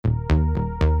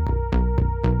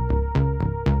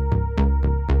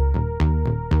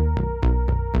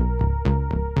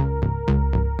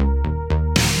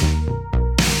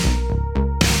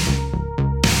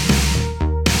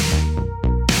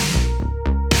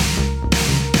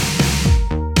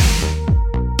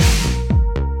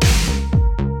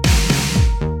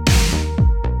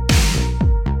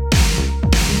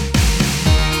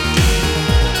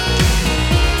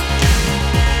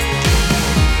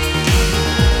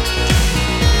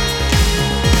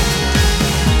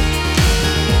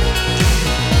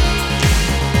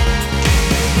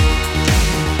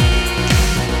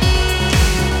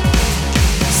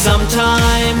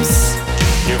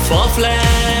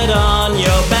flat on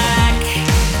your back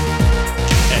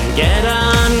and get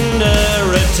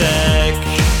under attack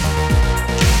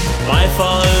by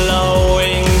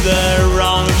following the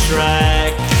wrong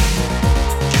track.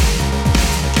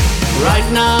 Right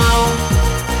now,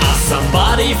 ask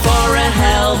somebody for a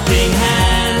helping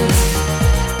hand,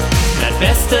 at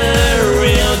best a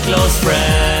real close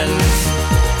friend.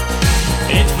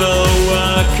 It will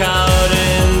work out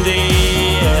in the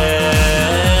end.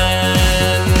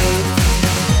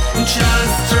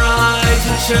 Just try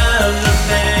to turn the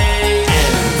page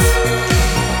and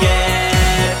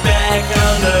get back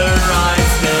on the right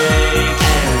stage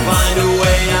and find a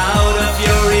way out of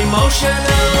your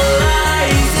emotional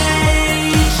ice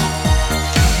age.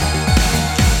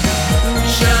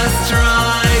 Just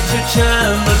try to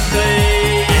turn the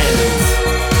page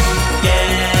and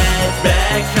get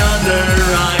back on the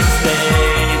right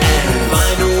stage and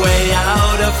find a way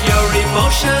out of your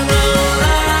emotional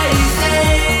ice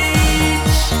age.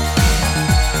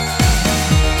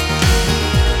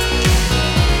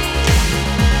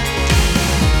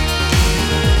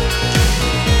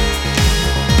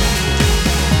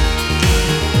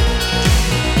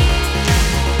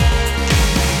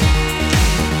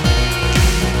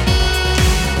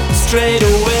 Straight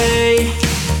away,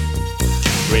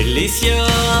 release your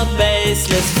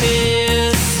baseless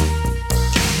fears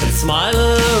and smile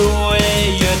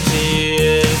away your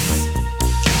tears.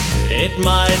 It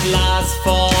might last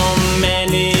for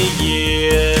many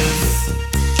years.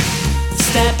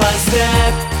 Step by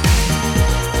step,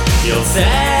 you'll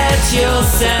set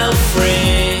yourself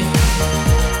free,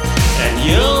 and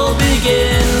you'll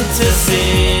begin to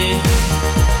see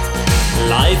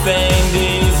life ain't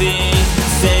easy.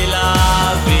 C'est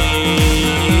la vie.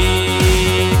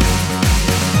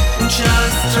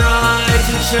 Just try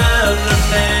to turn the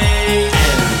page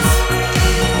and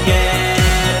get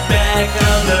back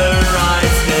on the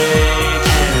right stage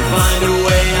and find a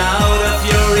way out of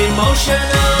your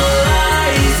emotional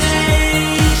ice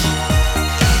age.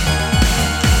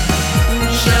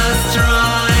 Just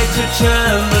try to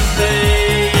turn the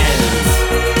page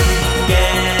and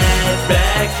get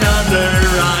back on the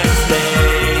right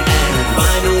stage and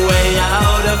find a way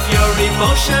out of your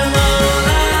emotional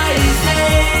ice age.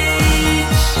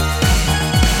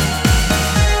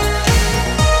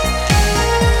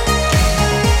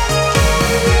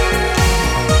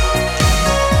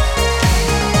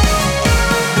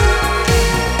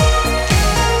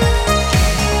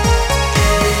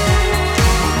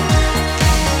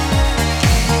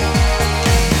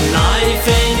 Life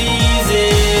ain't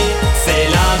easy, c'est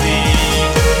la vie.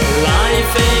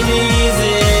 Life ain't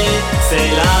easy,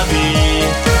 c'est la vie.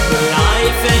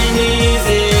 Life ain't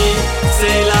easy,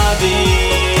 c'est la vie.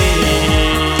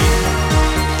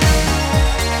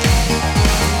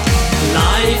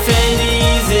 Life ain't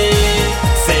easy,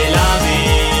 c'est la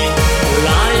vie.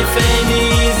 Life ain't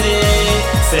easy,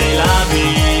 c'est la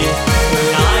vie.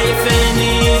 Life ain't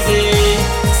easy,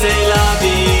 c'est la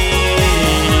vie.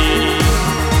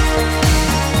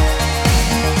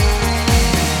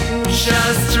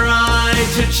 Just try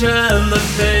to turn the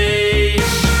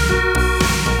page,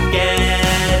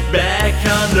 get back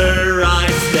on the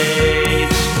right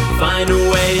stage, find a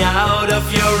way out of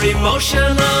your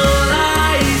emotional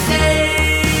ice age.